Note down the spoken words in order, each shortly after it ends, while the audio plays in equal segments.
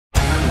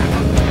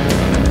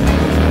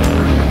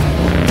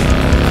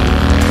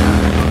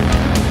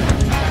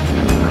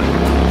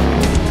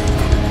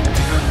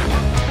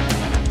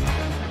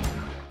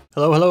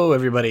Hello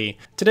everybody.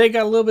 Today I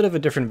got a little bit of a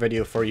different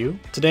video for you.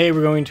 Today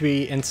we're going to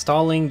be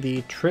installing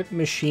the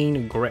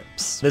Tripmachine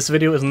grips. This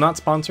video is not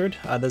sponsored.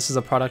 This is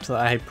a product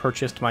that I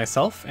purchased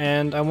myself,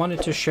 and I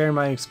wanted to share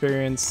my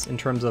experience in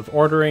terms of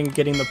ordering,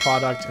 getting the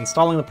product,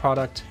 installing the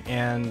product,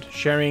 and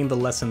sharing the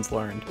lessons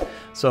learned.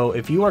 So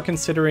if you are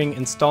considering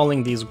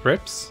installing these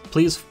grips,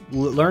 please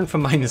learn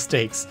from my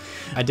mistakes.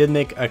 I did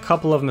make a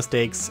couple of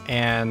mistakes,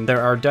 and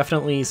there are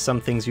definitely some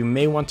things you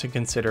may want to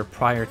consider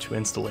prior to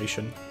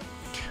installation.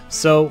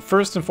 So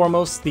first and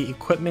foremost, the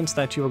equipment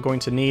that you are going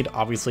to need,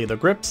 obviously the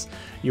grips.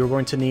 You're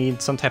going to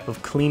need some type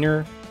of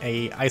cleaner.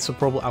 A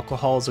isopropyl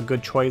alcohol is a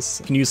good choice.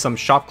 You can use some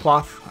shop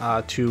cloth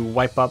to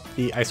wipe up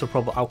the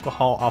isopropyl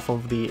alcohol off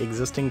of the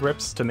existing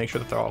grips to make sure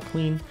that they're all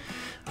clean.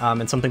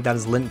 And something that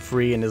is lint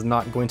free and is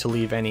not going to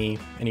leave any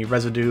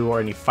residue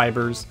or any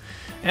fibers.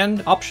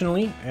 And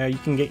optionally, you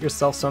can get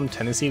yourself some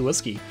Tennessee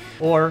whiskey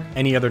or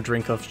any other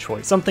drink of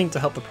choice. Something to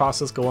help the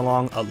process go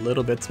along a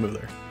little bit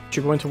smoother. What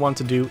you're going to want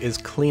to do is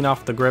clean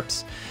off the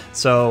grips.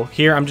 So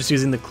here I'm just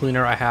using the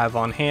cleaner I have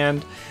on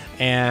hand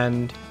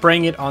and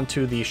spraying it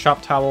onto the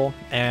shop towel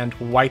and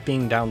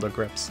wiping down the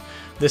grips.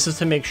 This is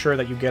to make sure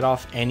that you get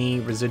off any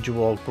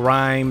residual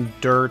grime,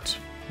 dirt,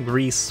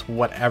 grease,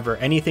 whatever,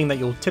 anything that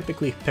you'll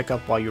typically pick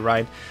up while you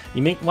ride.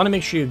 You want to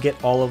make sure you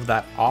get all of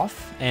that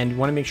off, and you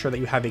want to make sure that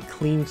you have a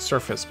clean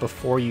surface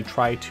before you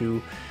try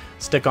to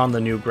stick on the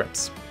new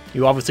grips.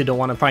 You obviously don't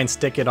want to try and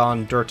stick it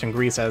on dirt and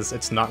grease, as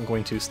it's not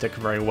going to stick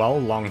very well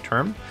long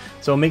term.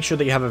 So make sure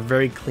that you have a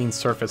very clean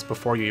surface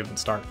before you even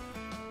start.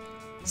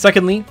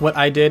 Secondly, what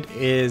I did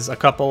is a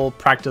couple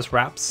practice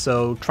wraps,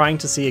 so trying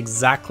to see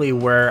exactly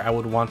where I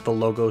would want the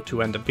logo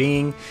to end up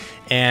being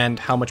and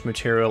how much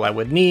material I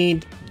would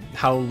need,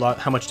 how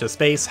much to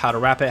space, how to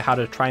wrap it, how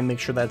to try and make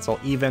sure that it's all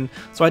even.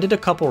 So I did a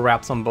couple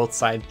wraps on both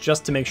sides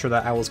just to make sure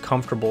that I was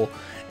comfortable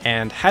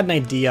and had an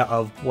idea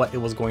of what it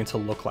was going to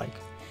look like.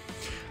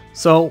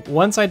 So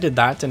once I did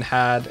that and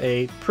had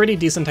a pretty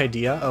decent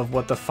idea of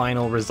what the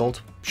final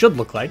result should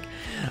look like,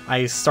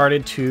 I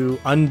started to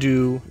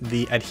undo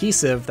the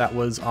adhesive that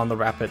was on the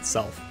wrap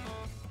itself.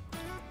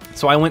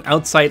 So I went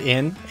outside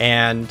in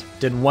and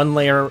did one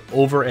layer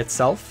over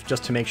itself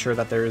just to make sure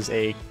that there is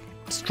a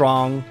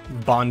strong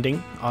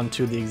bonding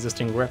onto the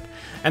existing grip,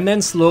 and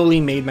then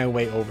slowly made my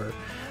way over.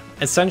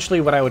 Essentially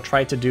what I would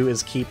try to do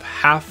is keep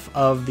half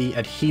of the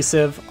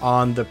adhesive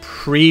on the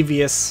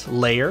previous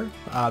layer,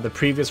 the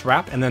previous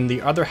wrap, and then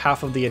the other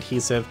half of the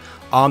adhesive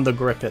on the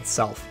grip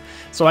itself.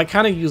 So I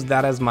kind of use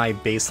that as my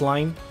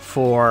baseline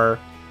for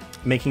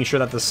making sure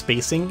that the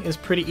spacing is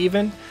pretty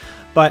even.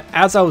 But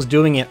as I was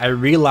doing it, I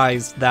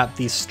realized that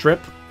the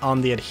strip on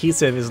the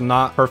adhesive is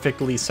not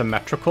perfectly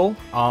symmetrical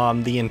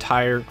on the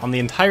entire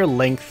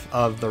length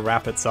of the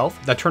wrap itself.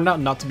 That turned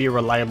out not to be a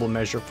reliable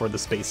measure for the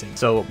spacing.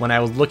 So when I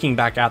was looking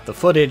back at the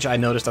footage, I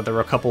noticed that there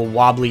were a couple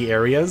wobbly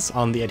areas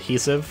on the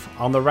adhesive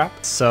on the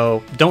wrap.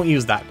 So don't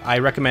use that. I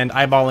recommend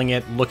eyeballing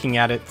it, looking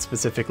at it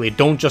specifically.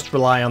 Don't just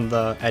rely on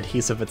the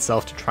adhesive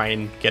itself to try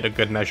and get a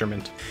good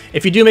measurement.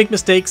 If you do make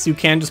mistakes, you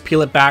can just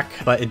peel it back,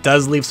 but it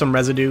does leave some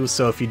residue.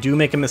 So if you do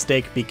make a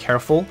mistake, be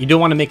careful. You don't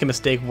want to make a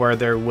mistake where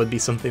there would be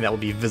something that would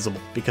be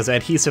visible, because the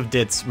adhesive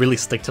did really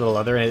stick to the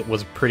leather and it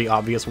was pretty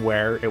obvious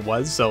where it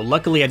was. So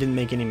luckily I didn't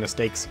make any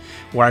mistakes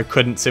where I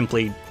couldn't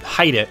simply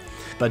hide it,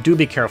 but do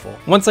be careful.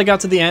 Once I got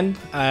to the end,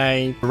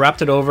 I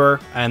wrapped it over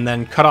and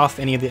then cut off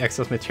any of the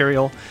excess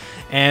material.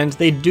 And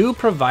they do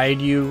provide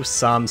you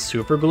some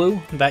super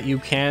glue that you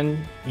can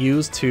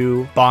use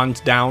to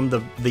bond down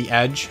the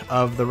edge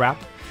of the wrap.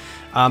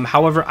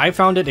 However, I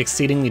found it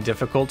exceedingly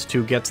difficult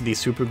to get the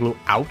super glue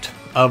out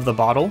of the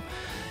bottle,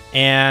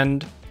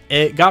 and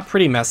it got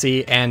pretty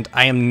messy, and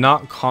I am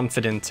not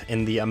confident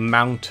in the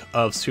amount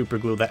of super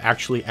glue that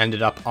actually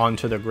ended up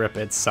onto the grip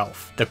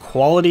itself. The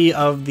quality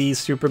of the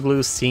super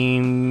glue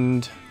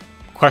seemed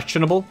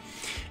questionable,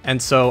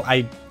 and so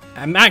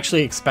I'm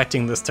actually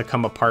expecting this to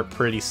come apart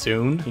pretty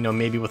soon, you know,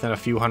 maybe within a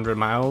few hundred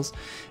miles.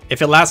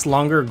 If it lasts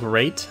longer,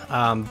 great,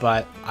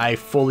 but I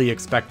fully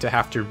expect to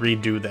have to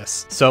redo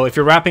this. So if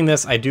you're wrapping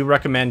this, I do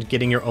recommend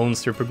getting your own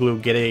super glue,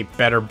 get a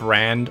better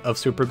brand of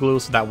super glue,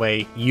 so that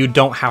way you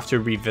don't have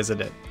to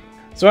revisit it.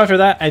 So after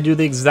that, I do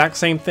the exact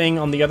same thing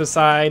on the other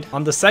side.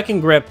 On the second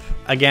grip,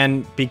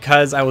 again,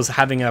 because I was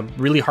having a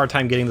really hard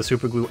time getting the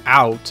super glue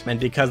out, and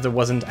because there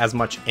wasn't as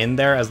much in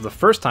there as the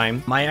first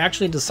time, I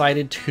actually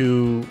decided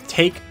to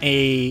take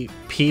a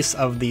piece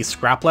of the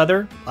scrap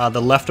leather,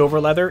 the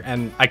leftover leather,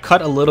 and I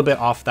cut a little bit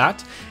off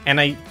that,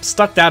 and I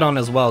stuck that on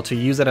as well to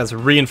use it as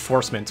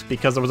reinforcement,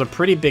 because there was a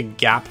pretty big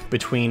gap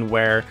between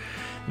where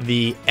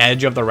the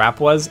edge of the wrap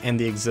was and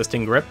the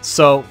existing grip.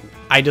 So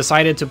I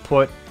decided to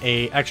put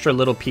a extra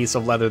little piece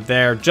of leather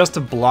there just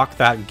to block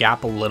that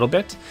gap a little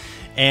bit.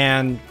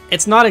 And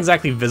it's not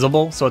exactly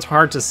visible, so it's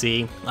hard to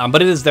see,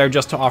 but it is there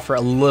just to offer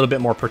a little bit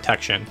more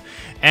protection.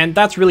 And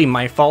that's really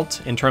my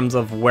fault in terms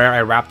of where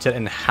I wrapped it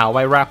and how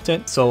I wrapped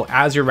it. So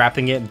as you're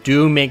wrapping it,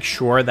 do make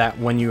sure that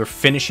when you're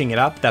finishing it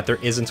up, that there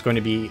isn't going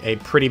to be a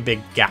pretty big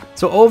gap.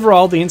 So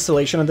overall, the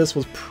installation of this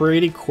was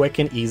pretty quick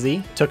and easy.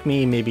 It took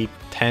me maybe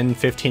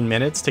 10-15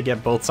 minutes to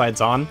get both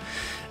sides on.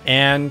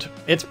 and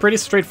it's pretty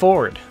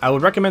straightforward. I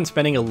would recommend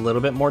spending a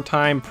little bit more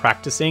time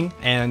practicing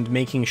and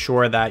making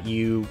sure that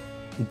you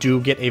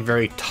do get a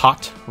very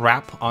taut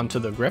wrap onto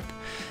the grip,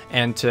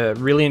 and to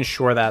really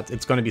ensure that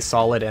it's going to be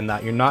solid and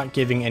that you're not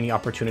giving any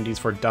opportunities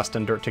for dust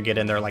and dirt to get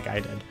in there like I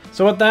did.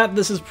 So with that,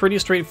 this is pretty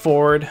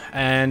straightforward,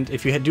 and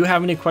if you do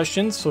have any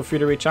questions, feel free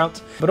to reach out.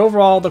 But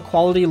overall, the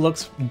quality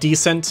looks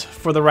decent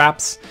for the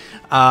wraps.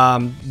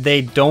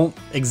 They don't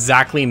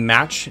exactly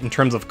match in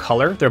terms of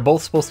color. They're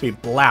both supposed to be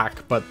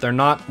black, but they're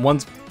not.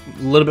 One's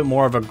a little bit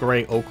more of a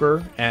gray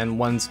ochre and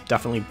one's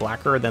definitely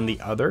blacker than the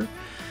other.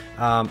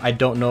 I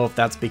don't know if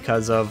that's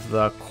because of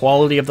the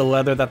quality of the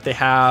leather that they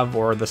have,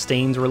 or the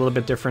stains were a little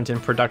bit different in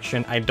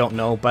production. I don't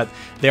know, but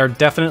they are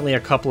definitely a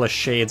couple of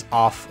shades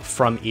off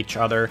from each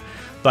other.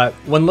 But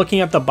when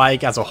looking at the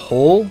bike as a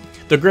whole,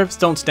 the grips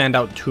don't stand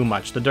out too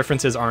much. The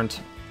differences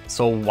aren't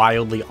so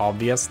wildly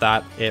obvious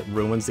that it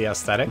ruins the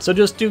aesthetic. So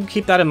just do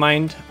keep that in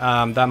mind.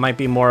 That might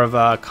be more of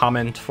a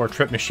comment for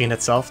Tripmachine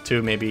itself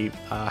to maybe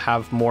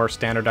have more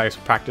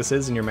standardized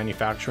practices in your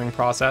manufacturing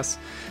process,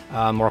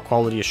 more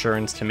quality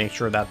assurance to make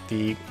sure that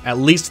at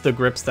least the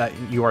grips that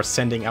you are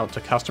sending out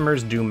to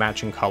customers do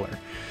match in color.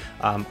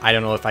 I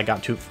don't know if I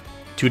got two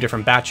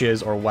different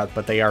batches or what,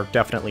 but they are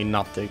definitely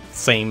not the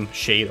same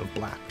shade of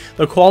black.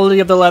 The quality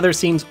of the leather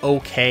seems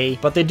okay,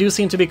 but they do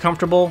seem to be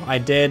comfortable. I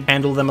did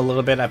handle them a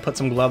little bit. I put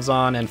some gloves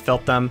on and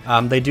felt them.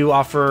 They do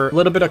offer a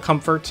little bit of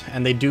comfort,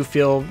 and they do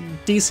feel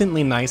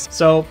decently nice.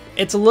 So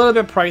it's a little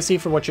bit pricey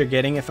for what you're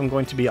getting, if I'm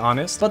going to be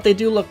honest, but they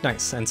do look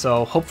nice. And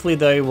so hopefully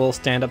they will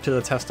stand up to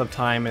the test of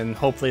time, and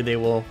hopefully they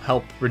will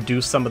help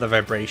reduce some of the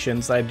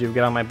vibrations that I do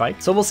get on my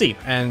bike. So we'll see.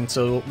 And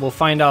so we'll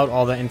find out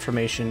all the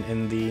information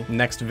in the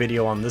next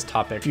video on this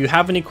topic. If you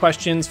have any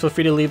questions, feel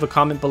free to leave a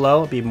comment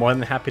below. I'd be more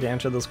than happy to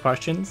answer those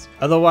questions.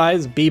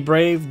 Otherwise, be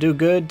brave, do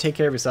good, take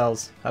care of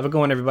yourselves. Have a good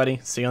one, everybody.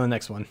 See you on the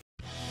next one.